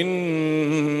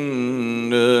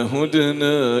إنا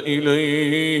هدنا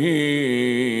إليك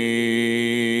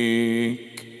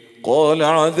قال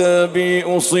عذابي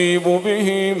أصيب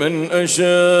به من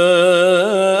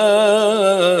أشاء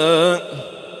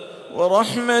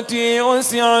ورحمتي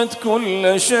وسعت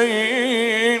كل شيء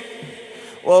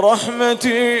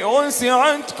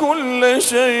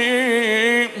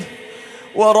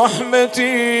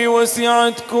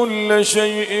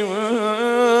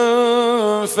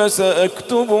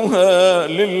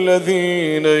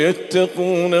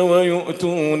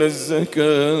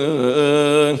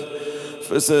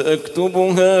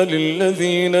فسأكتبها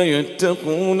للذين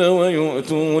يتقون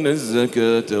ويؤتون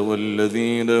الزكاة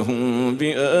والذين هم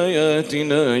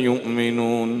بآياتنا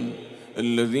يؤمنون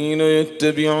الذين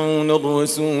يتبعون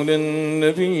الرسول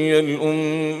النبي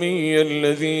الأمي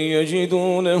الذي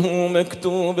يجدونه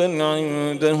مكتوبا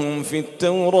عندهم في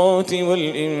التوراة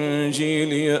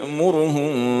والإنجيل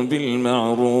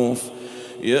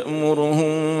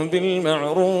يأمرهم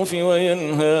بالمعروف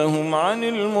وينهاهم عن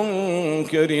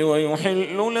المنكر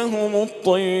ويحل لهم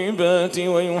الطيبات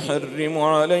ويحرم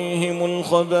عليهم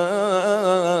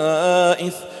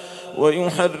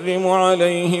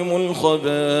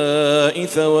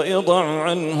الخبائث ويضع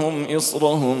عنهم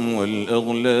إصرهم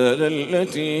والأغلال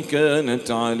التي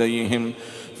كانت عليهم.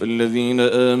 فالذين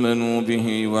آمنوا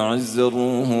به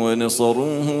وعزروه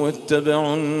ونصروه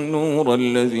واتبعوا النور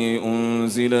الذي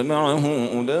أنزل معه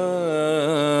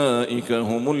أولئك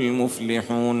هم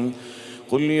المفلحون.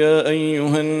 قل يا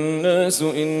أيها الناس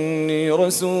إني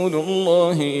رسول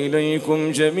الله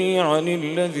إليكم جميعا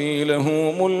الذي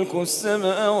له ملك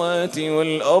السماوات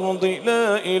والأرض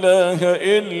لا إله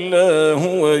إلا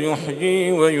هو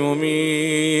يحيي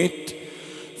ويميت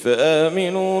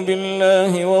فآمنوا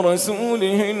بالله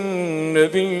ورسوله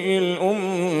النبي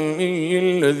الأمي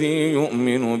الذي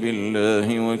يؤمن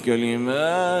بالله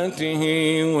وكلماته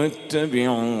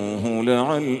واتبعوه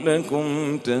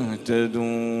لعلكم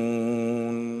تهتدون.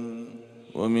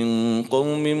 ومن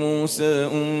قوم موسى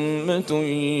أمة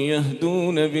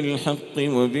يهدون بالحق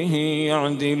وبه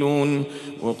يعدلون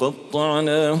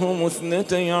وقطعناهم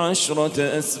 12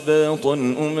 أسباطا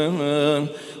أمما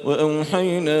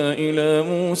وأوحينا إلى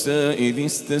موسى إذ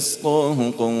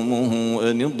استسقاه قومه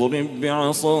أن اضرب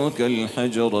بعصاك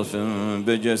الحجر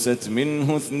فانبجست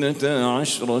منه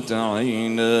 12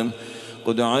 عينا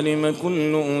قد علم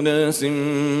كل أناس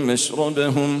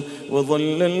مشربهم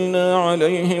وظللنا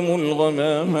عليهم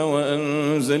الغمام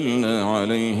وأنزلنا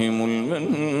عليهم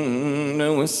المن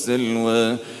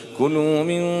والسلوى كلوا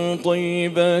من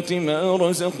طيبات ما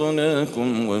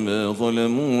رزقناكم وما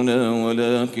ظلمونا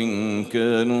ولكن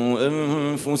كانوا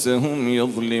أنفسهم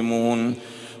يظلمون.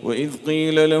 وإذ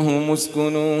قيل لهم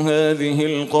اسكنوا هذه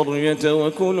القرية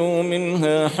وكلوا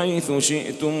منها حيث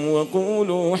شئتم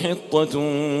وقولوا حطة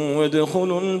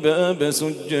وادخلوا الباب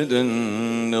سجدا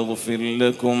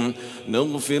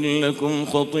نغفر لكم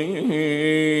خطيئاتكم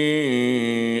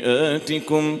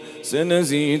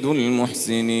سنزيد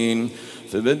المحسنين.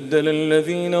 فبدل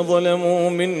الذين ظلموا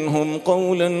منهم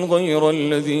قولا غير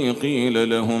الذي قيل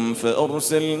لهم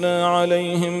فأرسلنا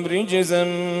عليهم رجزا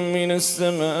من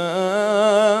السماء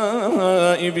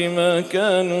بما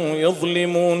كانوا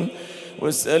يظلمون.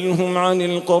 واسألهم عن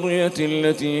القرية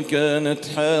التي كانت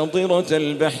حاضرة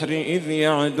البحر إذ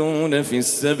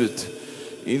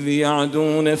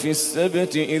يعدون في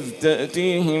السبت إذ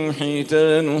تأتيهم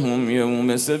حيتانهم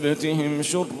يوم سبتهم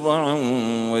شرعا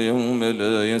ويوم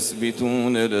لا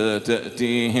يسبتون لا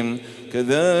تأتيهم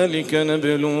كذلك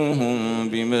نبلوهم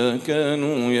بما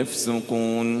كانوا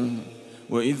يفسقون.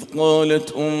 وإذ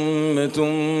قالت أمة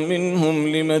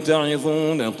منهم لم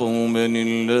تعظون قوما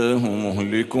الله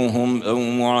مهلكهم أو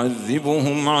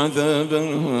معذبهم عذابا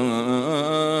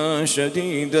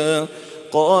شديدا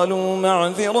قالوا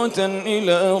معذرة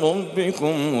إلى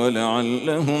ربكم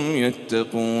ولعلهم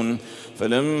يتقون.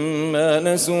 فلما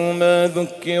نسوا ما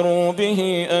ذكروا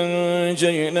به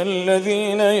أنجينا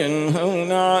الذين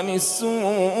ينهون عن السوء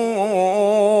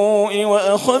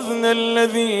وأخذنا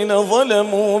الذين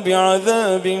ظلموا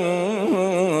بعذاب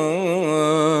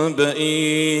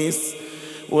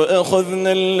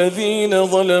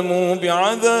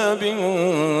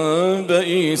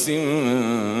بئيس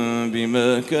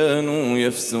بما كانوا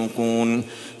يفسقون.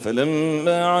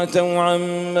 فلما عتوا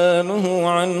عما نهوا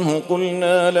عنه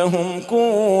قلنا لهم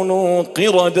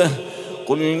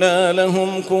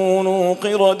كونوا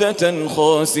قردة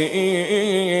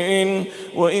خاسئين.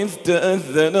 وإذ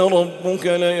تأذن ربك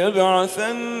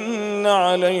ليبعثن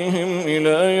عليهم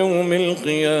إلى يوم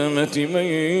القيامة من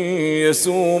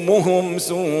يسومهم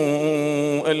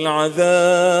سوء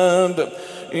العذاب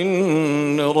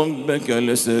إن ربك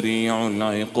لسريع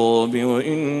العقاب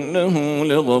وإنه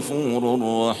لغفور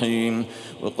رحيم.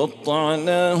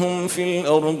 وقطعناهم في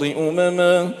الأرض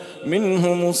أمما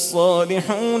منهم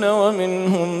الصالحون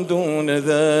ومنهم دون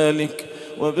ذلك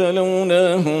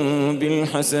وبلوناهم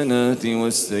بالحسنات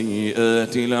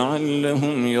والسيئات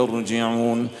لعلهم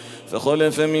يرجعون.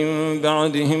 فخلف من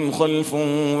بعدهم خلف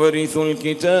ورثوا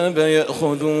الكتاب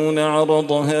يأخذون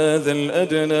عرض هذا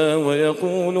الأدنى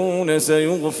ويقولون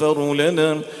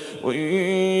وإن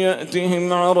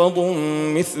يأتهم عرض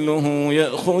مثله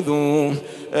يأخذوه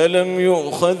ألم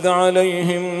يؤخذ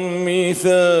عليهم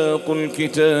ميثاق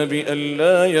الكتاب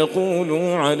ألا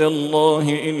يقولوا على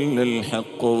الله إلا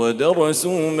الحق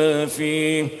ودرسوا ما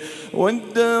فيه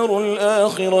والدار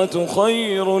الآخرة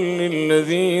خير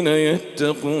للذين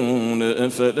يتقون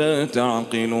أفلا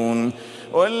تعقلون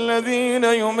والذين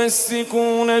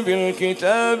يمسكون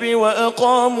بالكتاب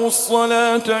وأقاموا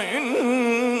الصلاة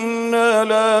إنا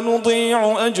لا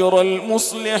نضيع أجر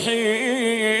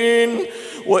المصلحين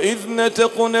وإذ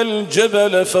نتقنا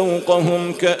الجبل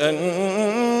فوقهم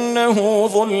كأنه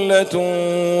ظلة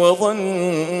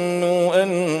وظنوا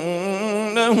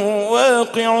أنه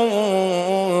واقع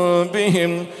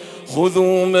بهم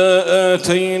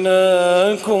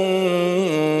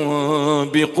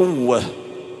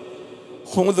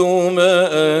خذوا ما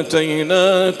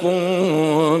آتيناكم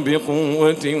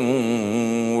بقوة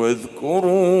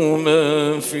واذكروا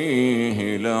ما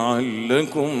فيه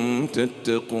لعلكم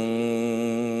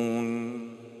تتقون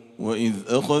وإذ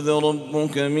أخذ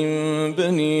ربك من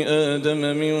بني آدم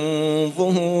من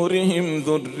ظهورهم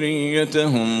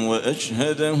ذريتهم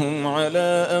وأشهدهم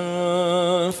على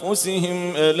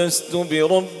أنفسهم ألست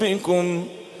بربكم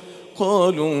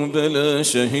قالوا بلى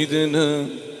شهدنا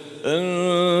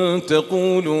أن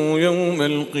تقولوا يوم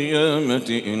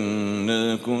القيامة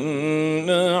إنا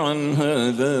كنا عن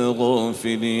هذا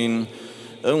غافلين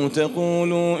أو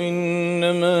تقولوا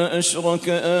إنما أشرك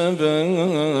آباؤنا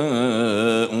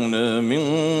من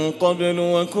قبل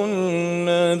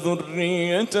وكنا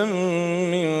ذرية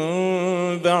من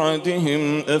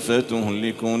بعدهم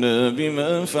أفتهلكنا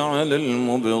بما فعل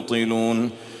المبطلون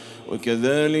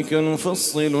وكذلك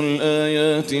نفصل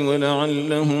الآيات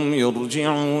ولعلهم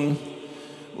يرجعون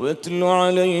واتل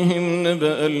عليهم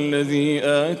نبأ الذي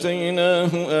آتيناه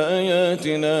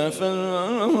آياتنا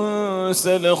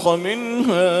فانسلخ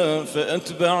منها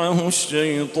فأتبعه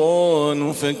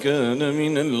الشيطان فكان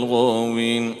من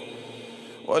الغاوين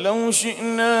ولو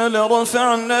شئنا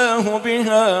لرفعناه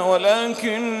بها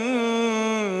ولكنه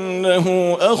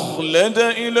أخلد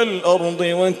إلى الأرض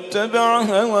واتبع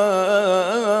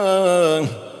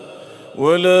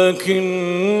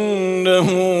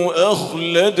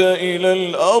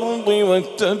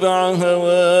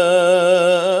هواه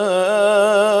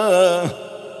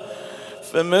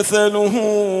فمثله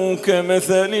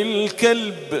كمثل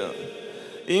الكلب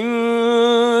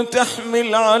إن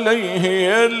تحمل عليه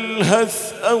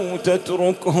يلهث أو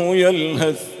تتركه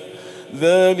يلهث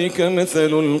ذلك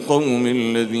مثل القوم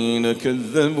الذين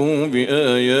كذبوا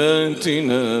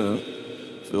بآياتنا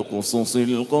فاقصص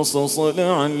القصص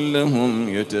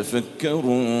لعلهم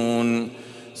يتفكرون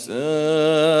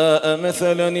ساء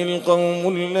مثلا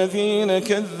القوم الذين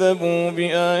كذبوا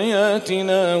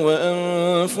بآياتنا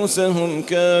وأنفسهم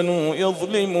كانوا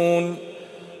يظلمون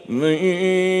من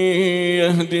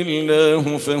يهد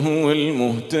الله فهو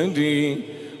المهتدي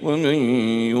ومن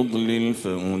يضلل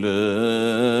فأولئك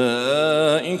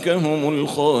هم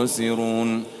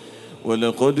الخاسرون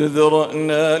ولقد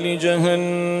ذرأنا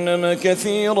لجهنم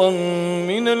كثيرا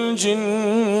من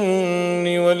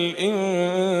الجن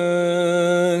والإنس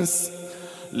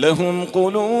لهم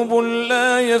قلوب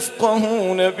لا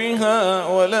يفقهون بها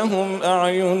ولهم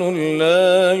أعين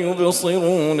لا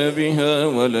يبصرون بها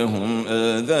ولهم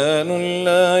آذان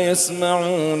لا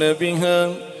يسمعون بها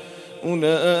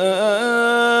أولئك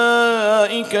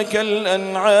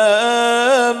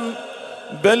كالأنعام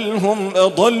بل هم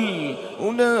أضل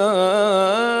أولئك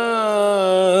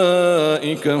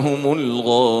هم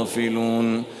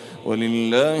الغافلون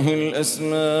ولله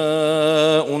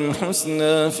الأسماء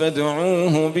الحسنى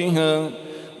فادعوه بها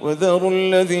وذروا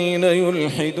الذين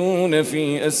يلحدون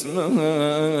في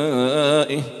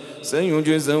أسمائه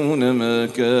سيجزون ما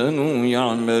كانوا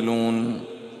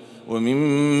يعملون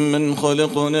وممن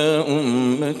خلقنا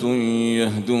أمة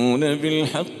يهدون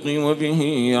بالحق وبه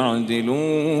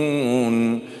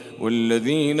يعدلون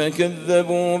والذين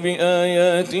كذبوا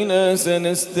بآياتنا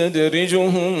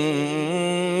سنستدرجهم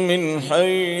من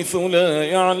حيث لا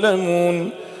يعلمون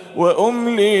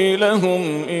وأملي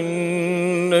لهم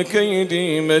إن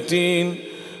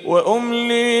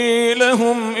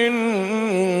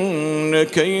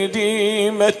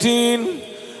كيدي متين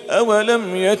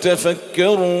أولم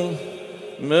يتفكروا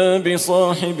ما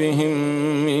بصاحبهم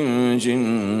من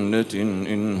جنة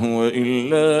إن هو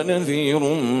إلا نذير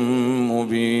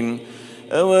مبين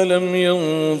أولم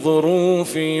ينظروا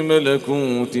في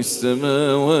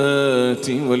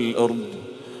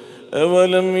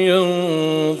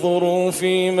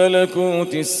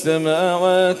ملكوت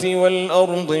السماوات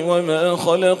والأرض وما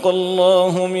خلق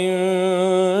الله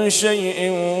من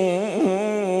شيء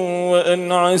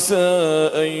وأن عسى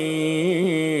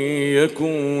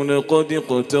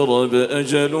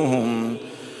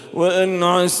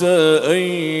أن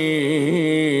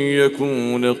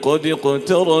يكون قد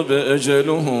اقترب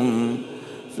أجلهم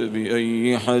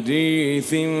فبأي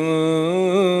حديث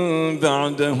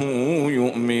بعده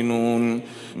يؤمنون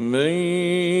من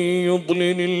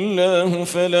يضلل الله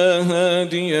فلا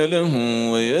هادي له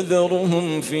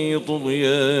ويذرهم في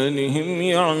طغيانهم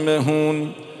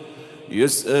يعمهون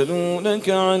يسألونك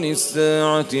عن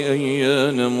الساعة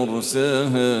أيان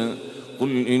مرساها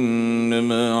قل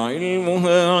إنما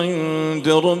علمها عند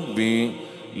ربي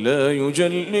لا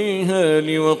يجليها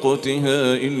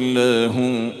لوقتها إلا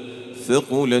هو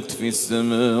ثقلت في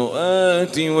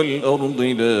السماوات والأرض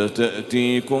لا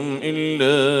تأتيكم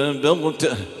إلا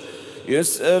بغتة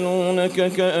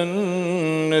يسألونك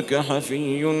كأنك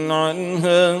حفي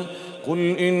عنها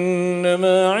قل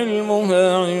إنما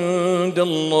علمها عند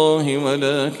الله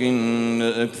ولكن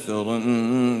أكثر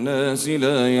الناس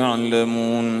لا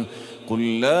يعلمون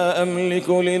قل لا أملك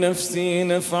لنفسي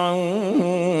نفعا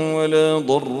ولا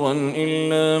ضرا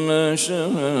إلا ما شاء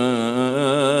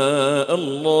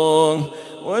الله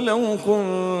ولو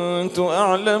كنت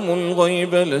أعلم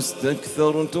الغيب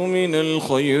لاستكثرت من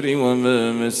الخير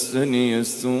وما مسني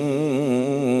السوء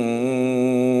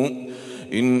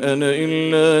إن أنا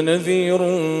إلا نذير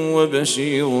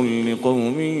وبشير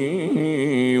لقوم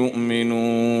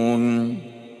يؤمنون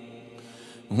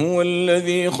هو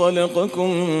الذي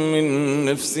خلقكم من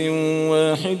نفس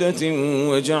واحدة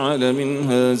وجعل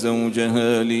منها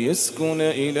زوجها ليسكن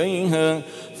إليها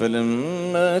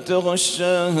فلما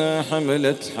تغشاها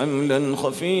حملت حملا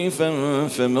خفيفا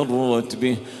فمرت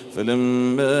به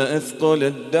فلما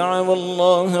أثقلت دعوا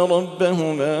الله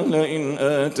ربهما لئن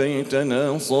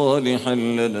آتيتنا صالحا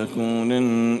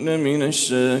لنكونن من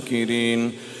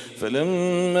الشاكرين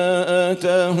فلما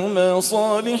آتاهما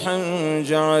صالحا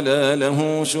جعلا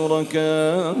له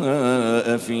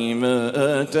شركاء فيما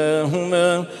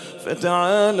آتاهما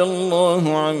فتعالى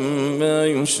الله عما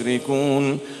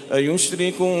يشركون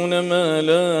أيشركون ما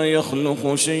لا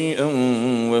يخلق شيئا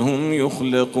وهم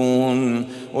يخلقون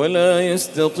ولا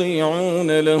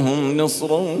يستطيعون لهم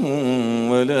نصرا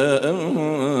ولا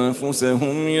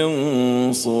أنفسهم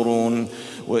ينصرون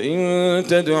وإن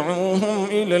تدعوهم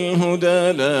إلى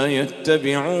الهدى لا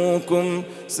يتبعوكم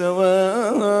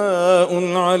سواء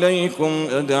عليكم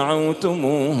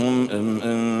أدعوتموهم أم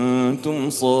أنتم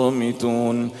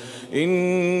صامتون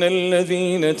إن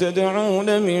الذين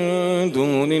تدعون من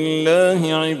دون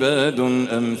الله عباد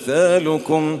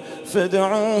أمثالكم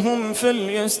فدعوهم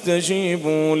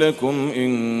فليستجيبوا لكم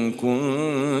إن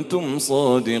كنتم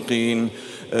صادقين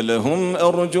ألهم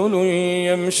أرجل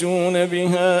يمشون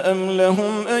بها أم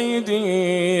لهم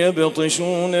أيدي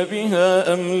يبطشون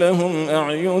بها أم لهم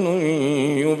أعين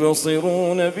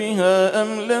يبصرون بها أم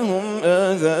لهم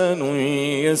آذان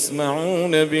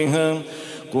يسمعون بها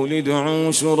قل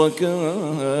ادعوا شركاءكم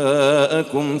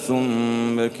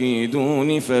ثم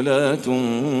كيدون فلا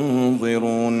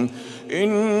تنظرون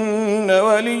إن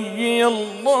وليي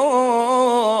الله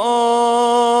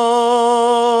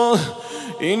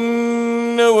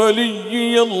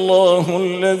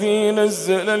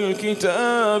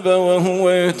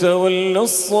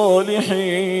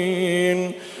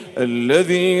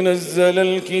الذي نزل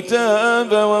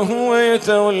الكتاب وهو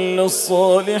يتولى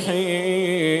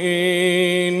الصالحين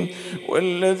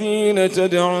والذين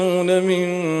تدعون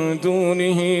من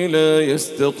دونه لا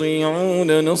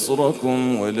يستطيعون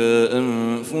نصركم ولا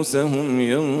أنفسهم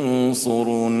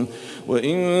ينصرون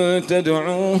وإن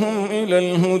تدعوهم إلى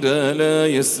الهدى لا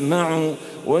يسمعوا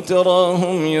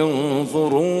وتراهم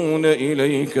ينظرون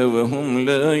إليك وهم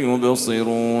لا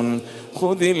يبصرون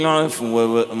خذ العفو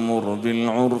وأمر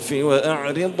بالعرف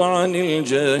وأعرض عن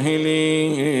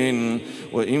الجاهلين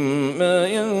وإما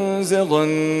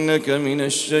ينزغنك من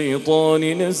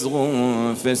الشيطان نزغ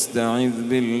فاستعذ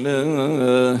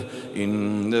بالله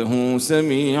إنه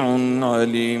سميع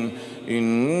عليم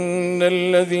إن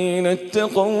الذين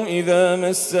اتقوا إذا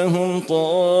مسهم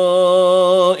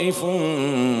طائف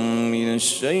من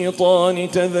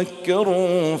الشيطان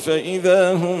تذكروا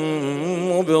فإذا هم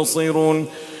مبصرون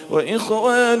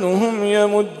وإخوانهم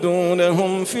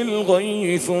يمدونهم في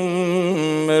الغي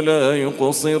ثم لا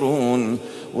يقصرون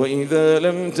وإذا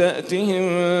لم تأتهم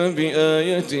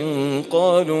بآية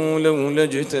قالوا لولا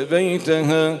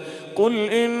اجتبيتها قل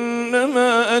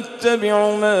إنما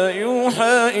أتبع ما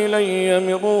يوحى إلي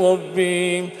من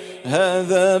ربي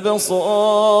هذا بصائر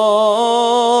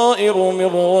من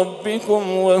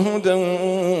ربكم وهدى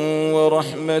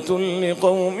ورحمة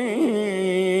لقوم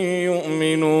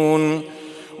يؤمنون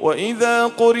وإذا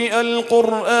قرئ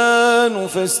القرآن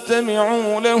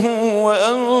فاستمعوا له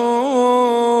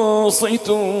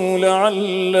وأنصتوا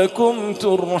لعلكم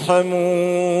ترحمون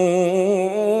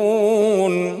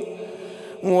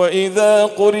وإذا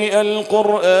قرئ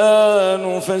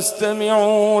القرآن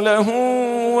فاستمعوا له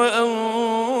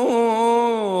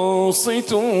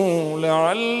وأنصتوا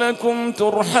لعلكم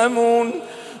ترحمون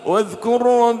واذكر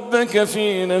ربك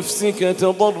في نفسك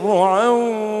تضرعا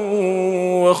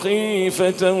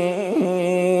وخيفة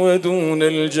ودون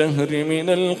الجهر من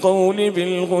القول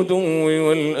بالغدو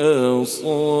والآصال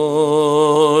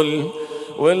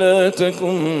ولا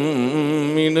تكن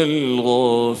من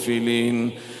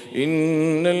الغافلين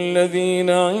إن الذين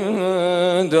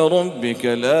عند ربك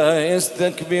لا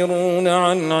يستكبرون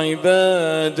عن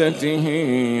عبادته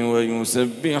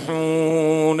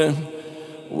ويسبحونه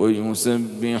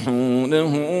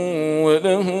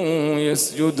وله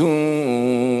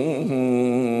يسجدون.